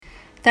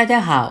大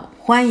家好，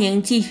欢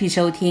迎继续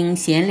收听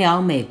闲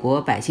聊美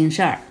国百姓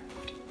事儿。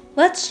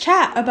Let's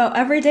chat about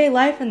everyday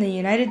life in the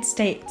United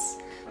States.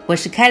 我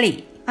是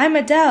Kelly，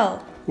 I'm Adele.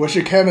 我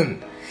是 Kevin。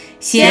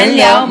闲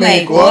聊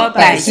美国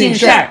百姓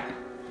事儿。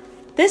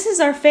This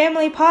is our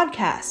family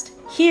podcast.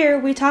 Here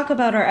we talk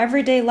about our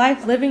everyday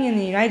life living in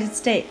the United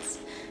States.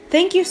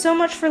 Thank you so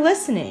much for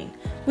listening.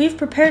 We've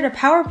prepared a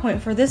PowerPoint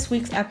for this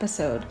week's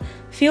episode.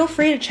 Feel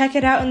free to check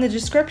it out in the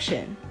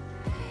description.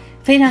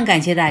 非常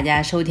感谢大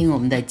家收听我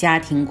们的家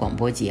庭广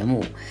播节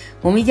目。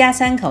我们一家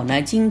三口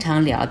呢，经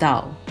常聊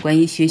到关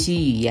于学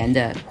习语言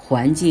的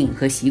环境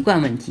和习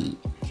惯问题。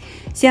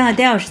像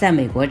Adele 是在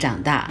美国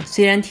长大，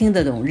虽然听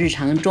得懂日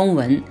常中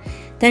文，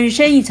但是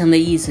深一层的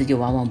意思就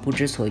往往不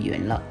知所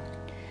云了。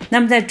那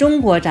么在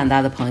中国长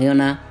大的朋友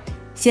呢，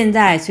现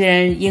在虽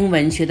然英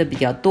文学得比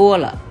较多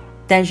了，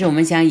但是我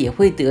们想也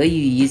会得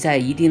益于在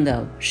一定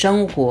的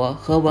生活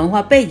和文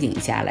化背景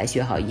下来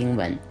学好英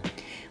文。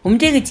我们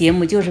这个节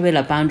目就是为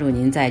了帮助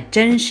您在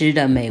真实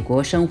的美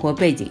国生活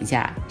背景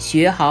下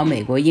学好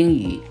美国英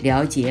语，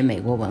了解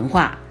美国文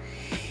化。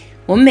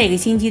我们每个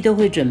星期都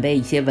会准备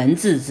一些文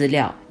字资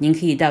料，您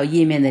可以到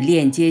页面的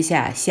链接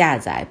下下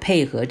载，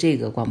配合这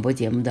个广播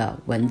节目的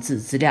文字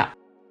资料。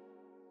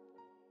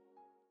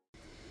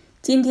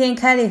今天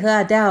Kelly 和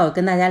Adele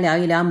跟大家聊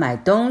一聊买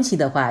东西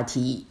的话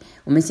题。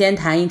我们先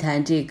谈一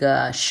谈这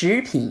个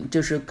食品，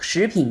就是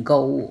食品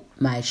购物，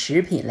买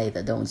食品类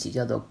的东西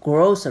叫做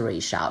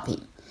grocery shopping。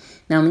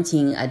那我们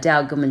请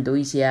Adele 给我们读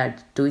一下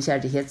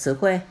这些词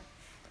汇。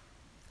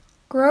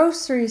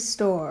 Grocery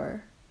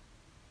store,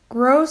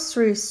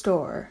 grocery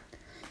store.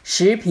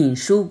 食品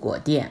蔬果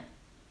店。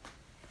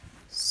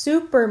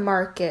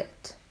 Supermarket,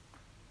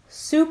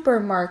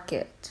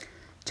 supermarket.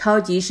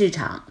 超级市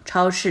场，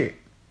超市。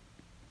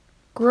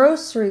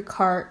 Grocery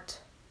cart,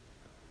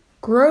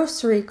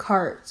 grocery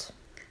cart.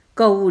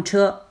 购物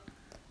车。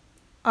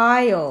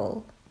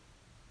 Aisle,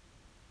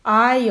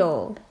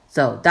 aisle.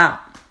 走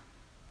道。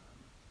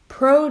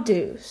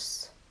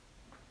Produce,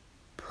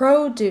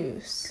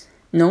 produce.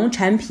 农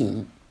产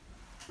品。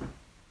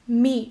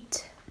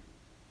 Meat,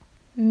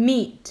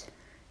 meat.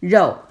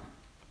 肉。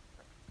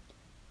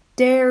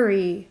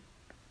 Dairy,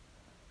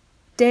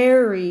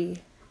 dairy.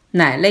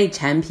 奶类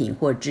产品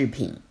或制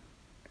品。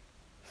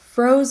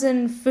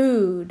 Frozen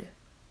food,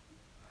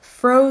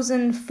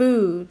 frozen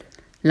food.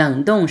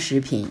 冷冻食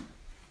品。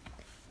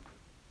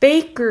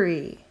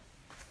 Bakery,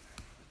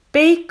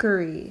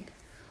 bakery.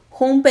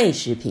 烘焙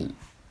食品。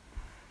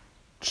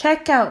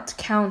 Checkout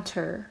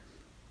counter,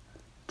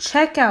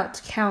 checkout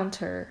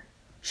counter.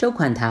 收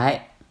款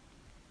台。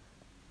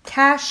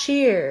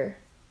 Cashier,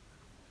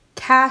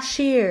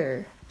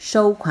 cashier.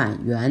 收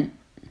款员。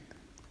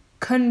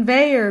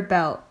 Conveyor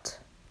belt,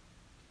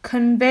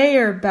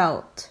 conveyor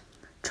belt.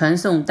 传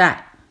送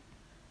带。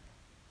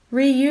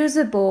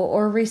 Reusable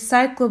or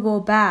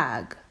recyclable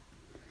bag.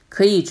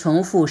 可以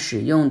重复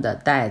使用的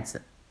袋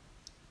子。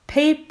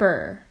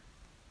 Paper,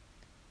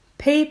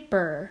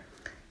 paper.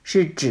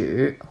 是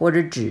纸或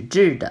者纸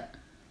质的。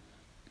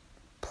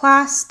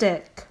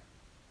 Plastic,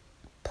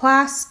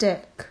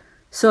 plastic.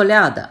 塑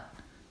料的。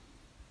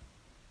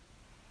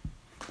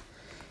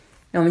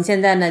那我们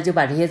现在呢，就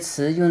把这些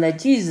词用在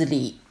句子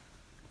里。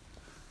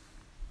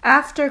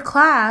 After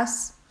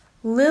class,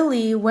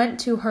 Lily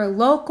went to her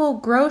local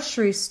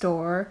grocery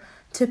store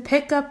to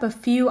pick up a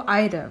few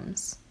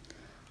items.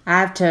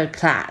 After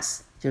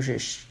class 就是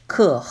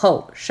课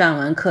后，上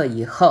完课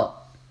以后。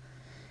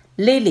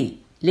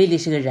 Lily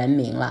是个人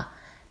名了。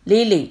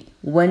 Lily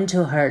went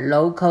to her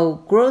local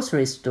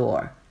grocery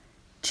store.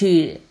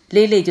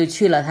 Lily 就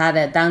去了她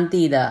的当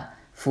地的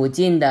附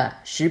近的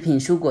食品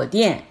蔬果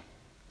店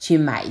去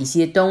买一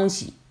些东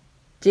西。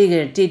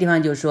这地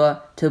方就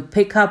说 to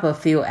pick up a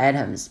few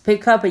items.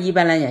 Pick up 一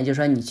般来讲就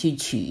说你去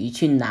取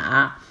去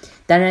拿，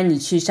当然你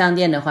去商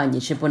店的话你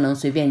是不能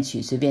随便取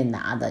随便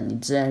拿的，你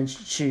自然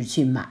是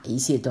去买一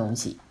些东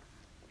西。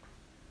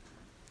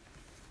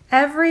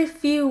 Every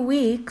few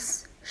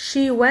weeks,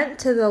 she went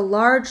to the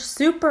large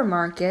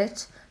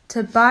supermarket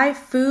to buy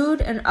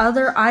food and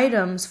other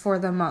items for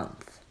the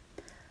month.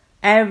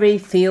 Every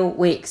few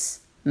weeks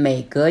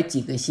每隔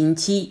几个星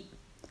期。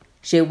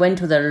 She went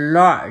to the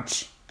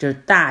large 就是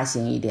大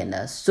型一点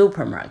的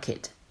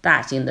supermarket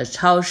大型的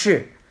超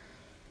市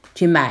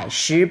去买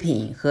食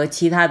品和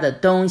其他的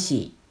东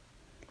西。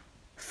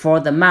 For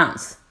the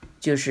month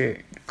就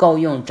是够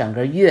用整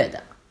个月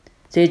的，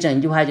所以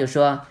整句话就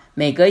说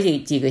每隔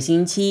几个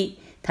星期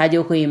她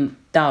就会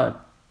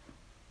到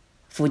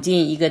附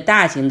近一个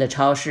大型的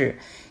超市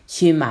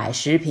去买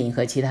食品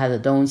和其他的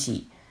东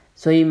西，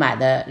所以买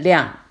的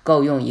量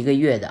够用一个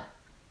月的。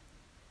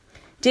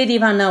这地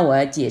方呢，我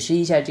要解释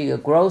一下这个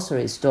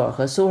grocery store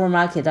和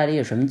supermarket 到底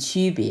有什么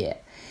区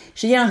别。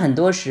实际上很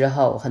多时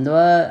候很多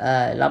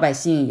老百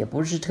姓也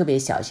不是特别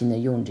小心的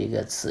用这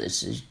个词，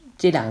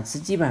这两个词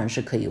基本上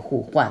是可以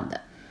互换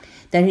的。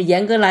但是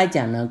严格来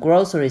讲呢，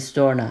 grocery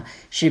store 呢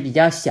是比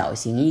较小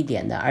型一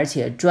点的，而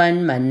且专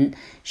门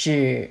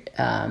是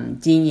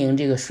经营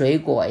这个水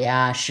果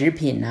呀、食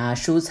品啊、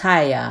蔬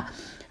菜呀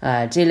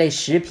这类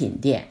食品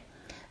店。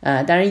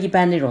当然一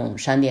般那种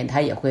商店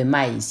它也会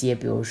卖一些，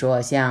比如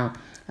说像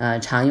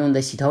常用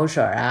的洗头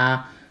水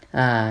啊，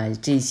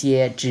这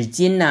些纸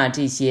巾呐，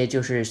这些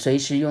就是随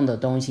时用的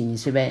东西，你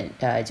随便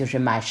就是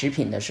买食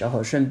品的时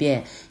候顺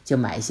便就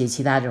买一些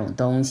其他这种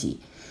东西。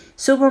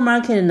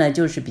Supermarket 呢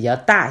就是比较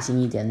大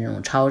型一点的那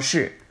种超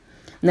市。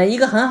那一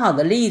个很好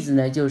的例子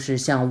呢就是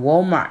像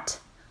Walmart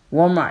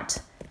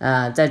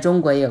在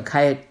中国也有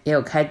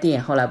开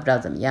店，后来不知道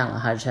怎么样了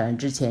哈，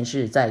之前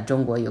是在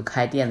中国有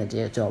开店的，这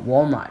个叫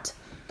Walmart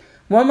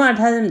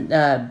它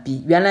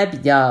原来比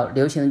较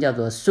流行的叫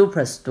做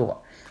Superstore，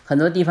 很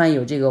多地方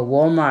有这个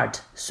Walmart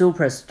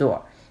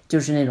Superstore， 就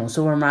是那种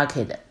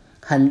supermarket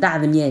很大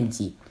的面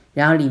积，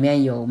然后里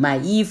面有卖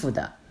衣服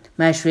的，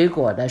卖水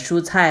果的，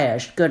蔬菜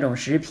各种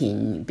食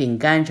品饼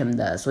干什么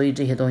的，所以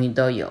这些东西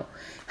都有，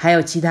还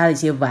有其他的一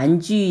些玩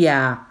具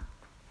呀，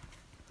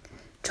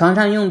床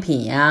上用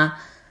品呀，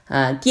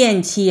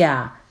电器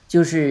呀，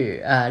就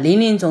是林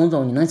林总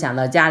总你能想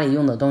到家里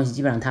用的东西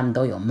基本上他们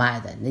都有卖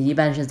的，那一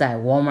般是在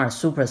Walmart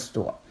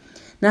Superstore。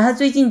 那它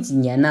最近几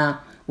年呢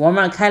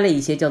Walmart 开了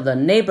一些叫做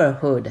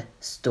Neighborhood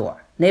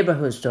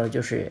Store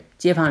就是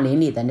街坊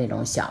邻里的那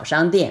种小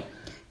商店，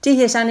这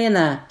些商店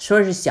呢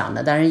说是小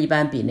的，但是一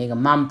般比那个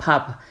Mom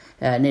Pop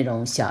那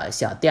种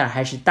小店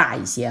还是大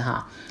一些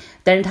哈，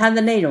但是它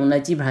的内容呢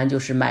基本上就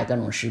是卖各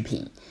种食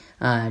品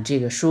这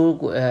个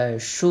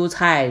蔬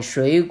菜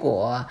水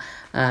果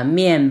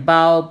面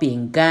包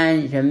饼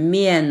干什么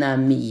面啊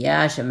米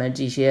啊什么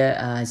这些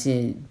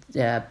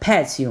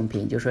pets 用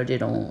品，就说这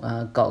种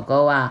狗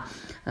狗啊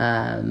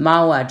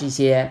猫啊这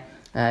些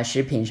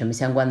食品什么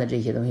相关的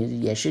这些东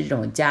西，也是这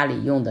种家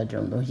里用的这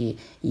种东西，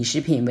以食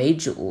品为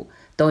主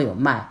都有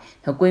卖。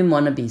它规模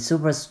呢比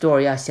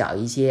Superstore 要小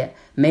一些，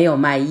没有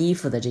卖衣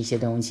服的这些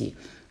东西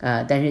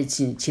但是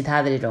其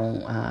他的这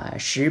种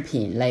食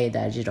品类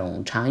的这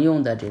种常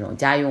用的这种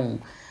家用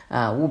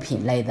物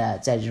品类的，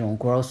在这种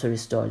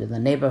grocery store 这个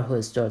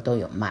neighborhood store 都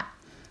有卖。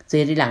所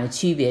以这两个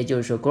区别就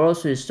是说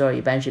grocery store 一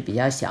般是比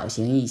较小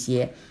型一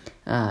些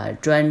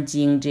专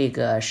精这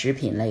个食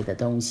品类的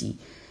东西，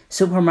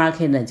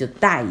 supermarket 呢就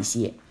大一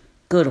些，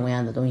各种各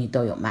样的东西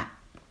都有卖。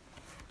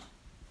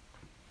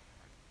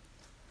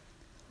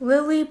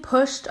Lily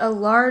pushed a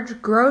large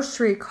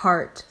grocery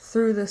cart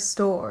through the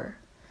store.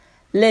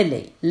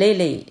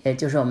 Lily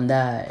就是我们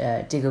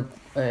的这个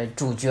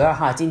主角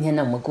哈，今天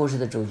呢我们故事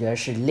的主角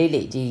是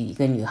Lily 这一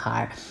个女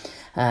孩。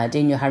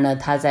这女孩呢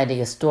她在这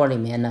个 store 里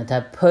面呢，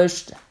她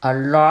pushed a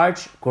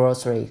large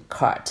grocery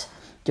cart，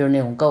 就是那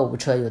种购物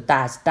车，有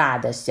大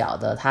的小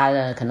的，她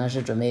呢可能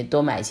是准备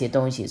多买一些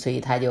东西，所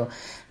以她就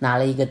拿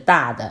了一个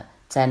大的，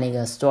在那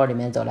个 store 里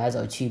面走来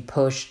走去，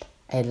 pushed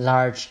a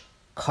large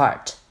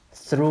cart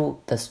through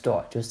the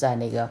store， 就是在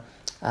那个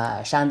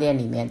商店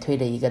里面推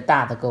着一个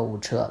大的购物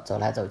车走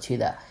来走去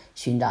的，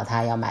寻找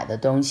她要买的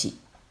东西。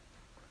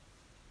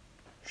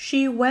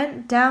 She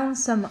went down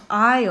some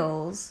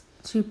aisles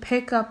to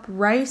pick up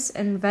rice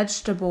and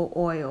vegetable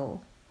oil.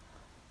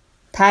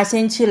 她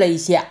先去了一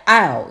些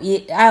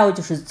aisle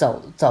就是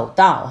走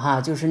道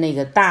哈，就是那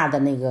个大的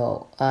那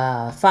个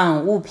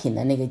放物品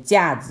的那个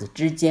架子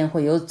之间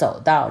会有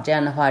走道，这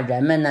样的话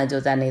人们呢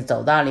就在那个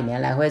走道里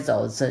面来回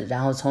走，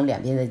然后从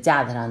两边的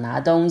架子上拿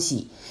东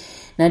西。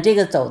那这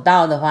个走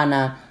道的话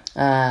呢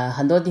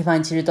很多地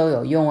方其实都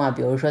有用啊，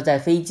比如说在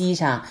飞机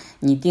上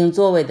你订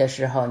座位的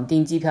时候，你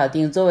订机票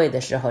订座位的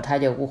时候，他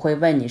就会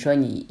问你说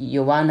你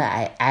you want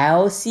an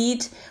aisle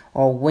seat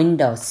or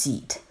window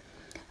seat。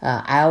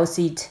 aisle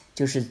seat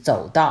就是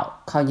走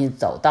道，靠近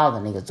走道的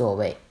那个座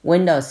位，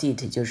 window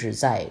seat 就是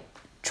在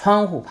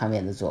窗户旁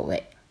边的座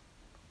位。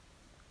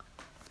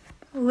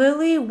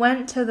 Lily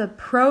went to the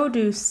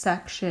produce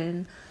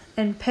section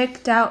and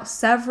picked out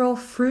several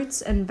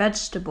fruits and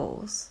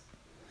vegetables.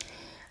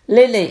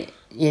 Lily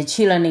也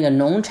去了那个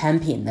农产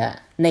品的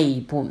那一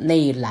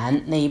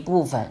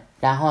部分，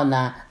然后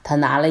呢她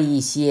拿了一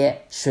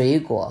些水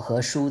果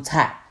和蔬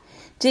菜。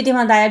这地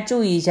方大家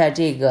注意一下，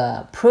这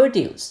个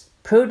produce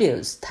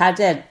它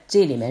在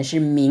这里面是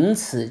名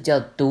词，叫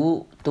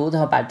读的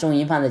话把重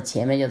音放在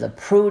前面，叫做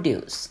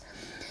produce。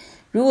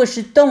 如果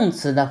是动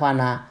词的话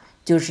呢，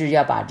就是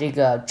要把这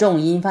个重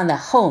音放在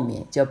后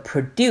面，叫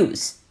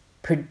produce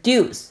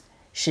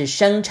是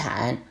生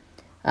产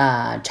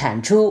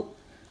产出。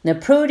那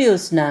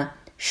produce 呢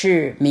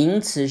是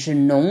名词，是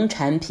农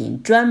产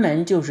品，专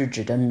门就是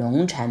指的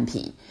农产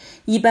品。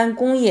一般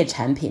工业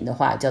产品的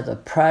话叫做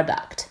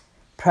product。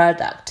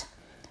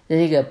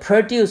 这个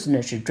produce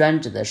呢是专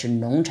指的是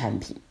农产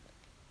品。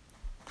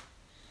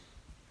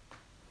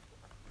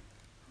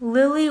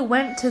 Lily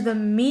went to the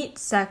meat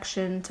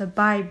section to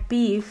buy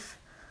beef.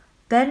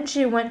 Then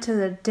she went to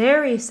the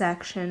dairy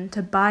section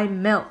to buy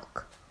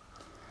milk.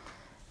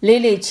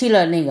 Lily 去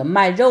了那个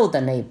卖肉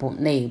的那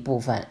一部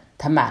分，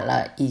她买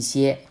了一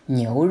些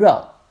牛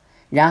肉。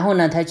然后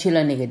呢她去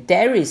了那个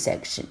dairy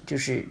section， 就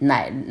是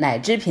奶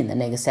制品的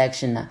那个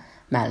section 呢，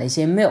买了一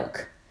些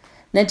milk。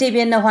 那这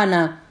边的话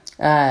呢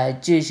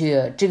就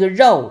是这个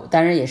肉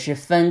当然也是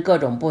分各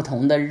种不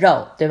同的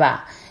肉，对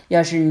吧？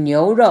要是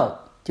牛肉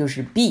就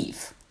是 beef，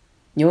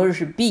 牛肉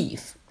是 beef，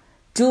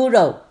 猪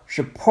肉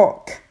是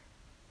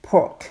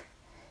pork，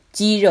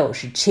 鸡肉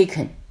是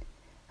chicken，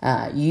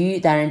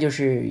 鱼当然就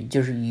是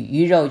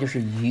鱼肉就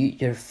是鱼，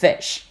就是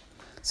fish，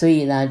 所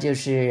以呢就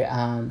是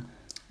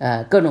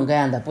各种各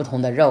样的不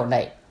同的肉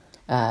类，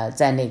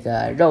在那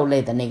个肉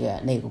类的那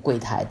个柜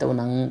台都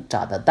能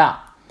找得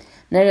到。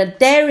那个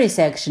dairy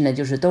section 呢，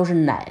就是都是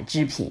奶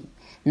制品。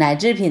奶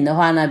制品的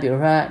话呢，比如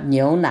说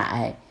牛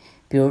奶，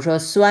比如说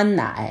酸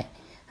奶，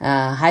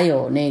还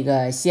有那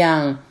个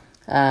像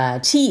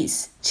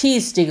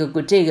cheese 这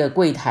个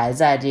柜台，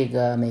在这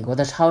个美国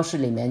的超市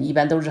里面一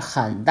般都是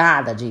很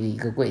大的这个一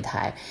个柜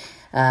台。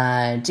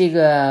这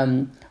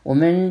个我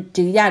们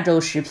这个亚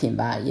洲食品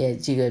吧，也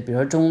这个比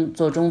如说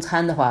做中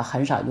餐的话，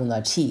很少用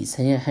到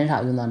cheese， 很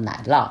少用到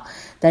奶酪。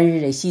但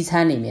是这西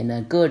餐里面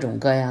呢，各种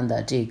各样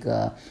的这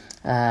个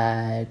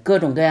各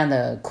种各样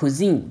的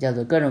cuisine， 叫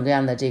做各种各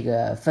样的这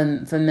个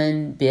分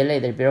门别类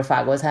的，比如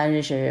法国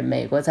餐是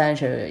美国餐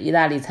是意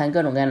大利餐，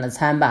各种各样的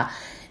餐吧，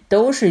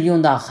都是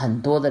用到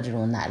很多的这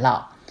种奶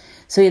酪。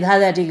所以它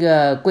在这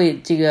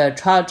个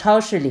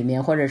超市里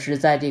面，或者是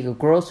在这个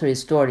grocery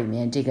store 里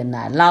面，这个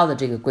奶酪的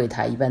这个柜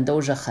台一般都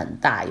是很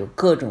大，有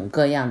各种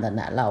各样的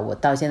奶酪，我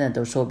到现在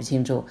都说不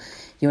清楚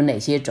有哪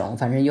些种，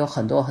反正有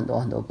很多很多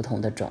很多不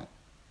同的种。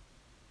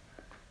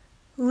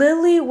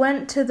Lily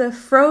went to the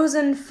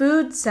frozen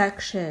food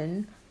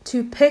section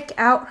to pick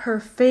out her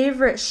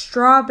favorite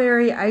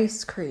strawberry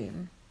ice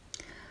cream.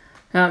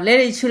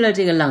 Lily 去了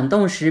这个冷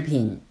冻食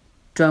品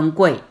专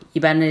柜，一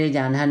般来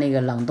讲，它那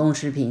个冷冻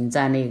食品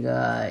在那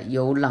个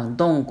有冷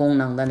冻功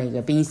能的那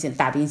个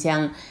大冰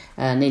箱，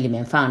那里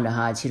面放着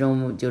哈，其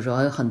中就是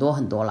说有很多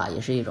很多了，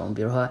也是一种，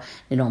比如说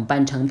那种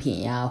半成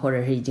品呀，或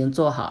者是已经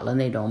做好了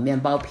那种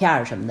面包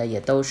片什么的，也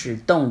都是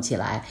冻起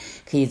来，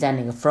可以在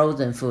那个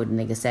frozen food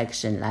那个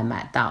section 来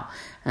买到。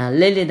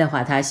Lily 的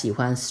话，她喜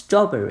欢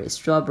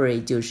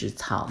strawberry 就是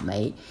草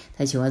莓，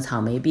她喜欢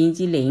草莓冰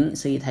激凌，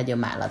所以她就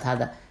买了她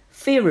的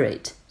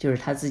favorite， 就是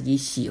她自己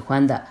喜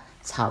欢的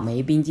草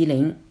莓冰激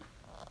凌。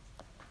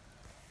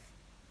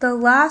The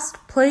last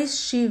place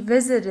she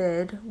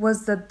visited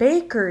was the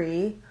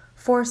bakery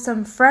for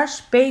some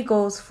fresh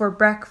bagels for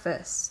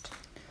breakfast.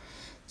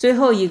 最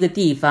后一个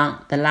地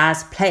方 the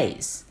last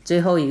place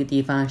最后一个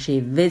地方 she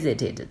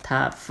visited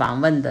她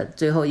访问的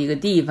最后一个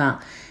地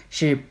方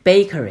是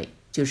bakery，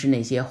 就是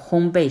那些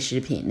烘焙食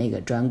品那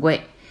个专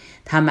柜。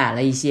她买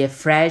了一些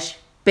fresh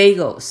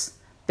bagels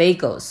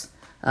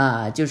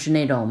就是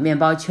那种面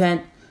包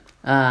圈。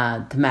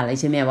他买了一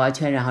些面包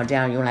圈，然后这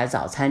样用来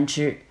早餐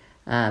吃。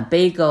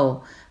bagel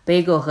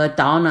和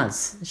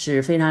donuts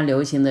是非常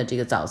流行的这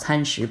个早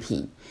餐食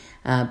品。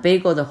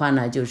bagel 的话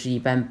呢，就是一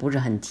般不是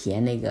很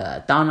甜，那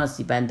个 donuts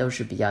一般都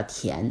是比较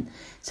甜，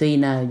所以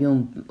呢，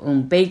用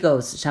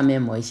bagels 上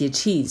面抹一些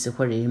cheese，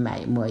 或者是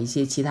抹一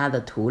些其他的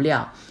涂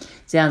料，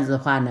这样子的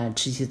话呢，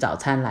吃起早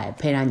餐来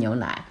配上牛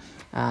奶，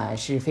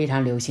是非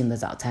常流行的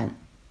早餐。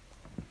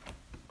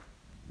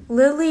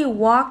Lily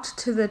walked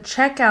to the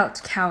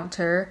checkout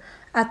counter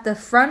at the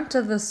front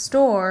of the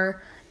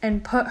store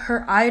and put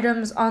her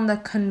items on the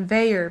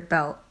conveyor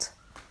belt.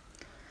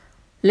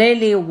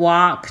 Lily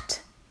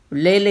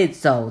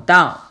走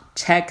到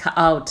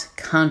checkout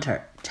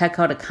counter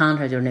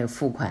就是那个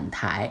付款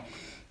台。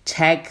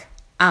check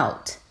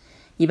out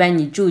一般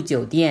你住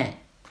酒店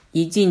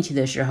一进去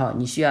的时候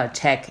你需要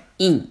check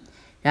in，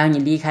 然后你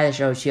离开的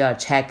时候需要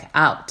check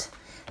out。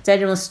在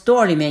这种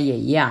store 里面也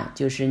一样，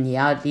就是你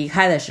要离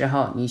开的时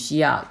候你需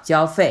要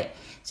交费，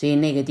所以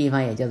那个地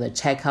方也叫做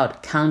checkout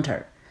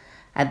counter。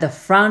 At the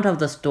front of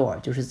the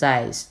store 就是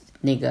在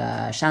那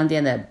个商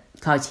店的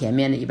靠前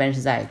面的，一般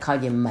是在靠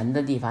近门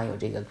的地方有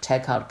这个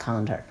checkout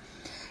counter。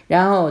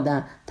 然后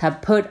呢，她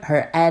put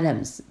her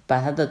items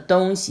把她的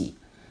东西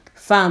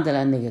放在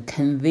了那个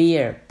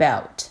conveyor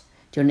belt，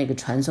 就是那个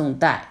传送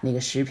带，那个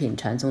食品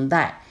传送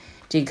带。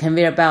这个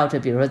conveyor belt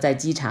比如说在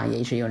机场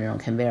也是有那种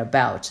conveyor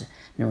belt，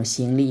 那种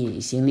行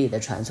李的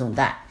传送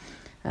带。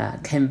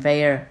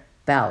conveyor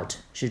belt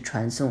是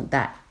传送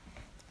带。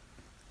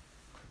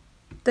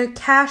The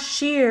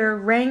cashier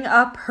rang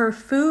up her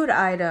food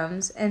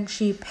items and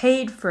she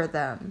paid for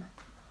them.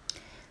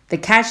 The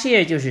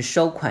cashier 就是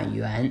收款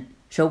员。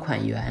这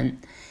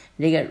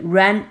个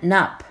rang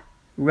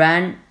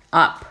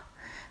up，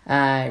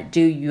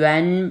这个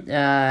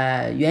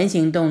原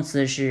形动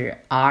词是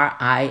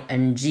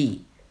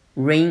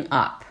ring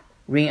up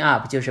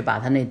就是把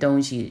他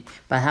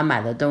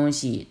买的东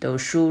西都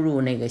输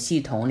入那个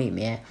系统里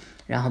面，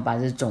然后把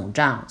这总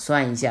账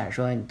算一下，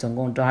说总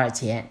共多少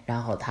钱，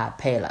然后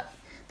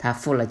他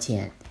付了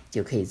钱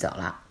就可以走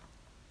了。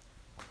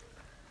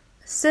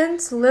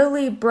Since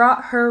Lily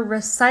brought her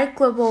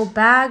recyclable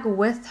bag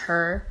with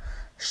her,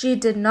 she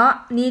did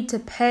not need to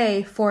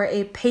pay for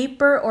a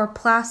paper or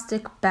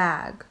plastic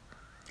bag.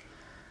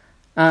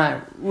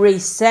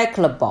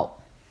 Recyclable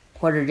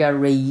或者叫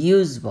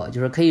reusable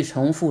就是可以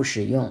重复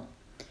使用。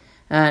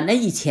那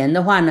以前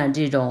的话呢，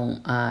这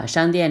种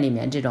商店里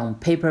面这种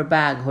paper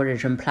bag 或者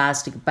是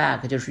plastic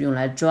bag 就是用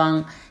来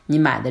装你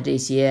买的这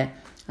些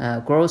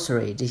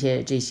grocery 这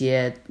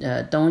些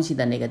东西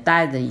的那个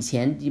袋子，以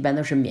前一般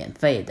都是免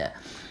费的。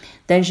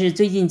但是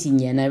最近几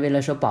年呢，为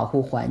了说保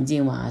护环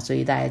境嘛，所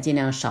以大家尽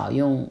量少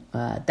用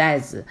袋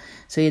子。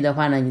所以的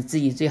话呢，你自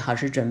己最好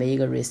是准备一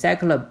个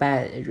recyclable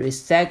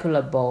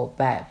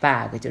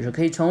bag， 就是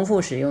可以重复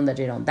使用的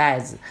这种袋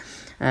子。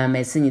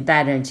每次你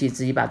带上去，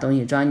自己把东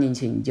西装进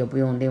去，你就不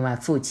用另外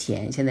付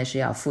钱。现在是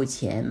要付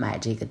钱买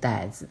这个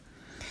袋子。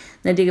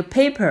那这个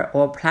paper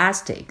or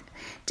plastic，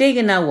 这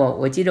个呢，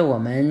我记得我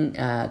们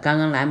刚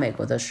刚来美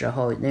国的时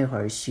候，那会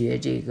儿学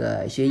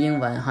英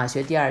文哈，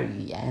学第二语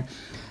言。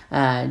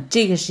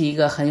这个是一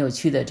个很有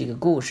趣的这个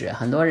故事，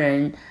很多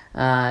人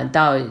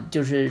到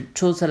就是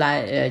初次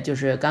来就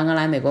是刚刚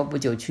来美国不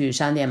久去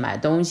商店买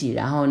东西，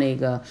然后那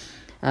个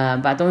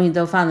把东西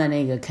都放在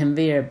那个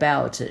conveyor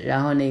belt，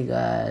 然后那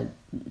个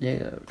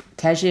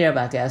cashier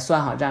吧给他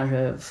算好账，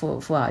是付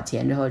好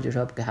钱之后就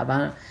说给他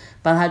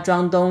帮他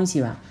装东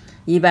西嘛，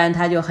一般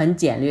他就很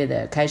简略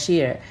的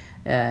cashier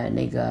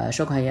那个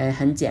收款员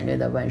很简略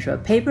的问说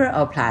paper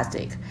or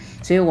plastic，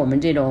 所以我们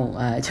这种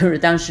就是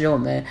当时我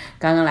们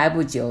刚刚来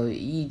不久，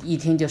一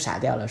听就傻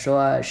掉了，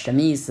说什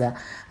么意思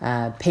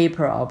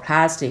paper or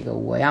plastic，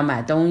 我要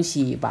买东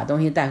西把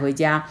东西带回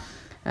家，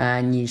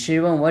你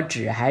是问我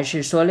纸还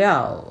是塑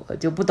料，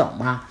就不懂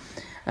嘛。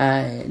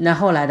那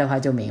后来的话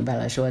就明白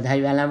了，说他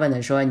原来问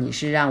的说你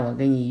是让我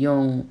给你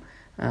用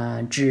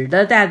纸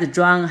的袋子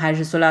装还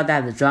是塑料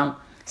袋子装，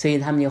所以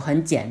他们就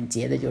很简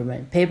洁的就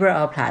问 paper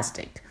or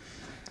plastic。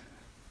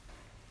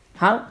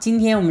好，今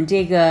天我们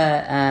这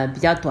个比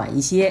较短一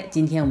些，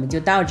今天我们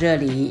就到这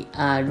里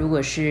如果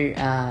是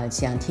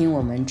想听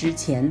我们之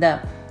前的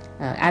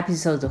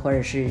episodes 或者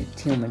是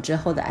听我们之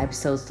后的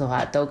episodes 的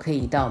话，都可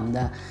以到我们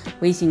的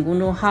微信公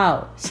众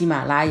号、喜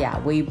马拉雅、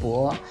微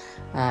博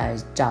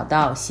找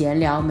到闲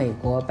聊美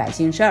国百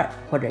姓事儿，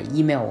或者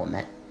email 我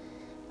们。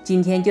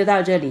今天就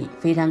到这里，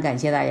非常感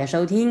谢大家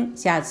收听，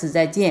下次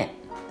再见。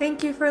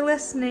Thank you for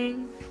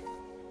listening.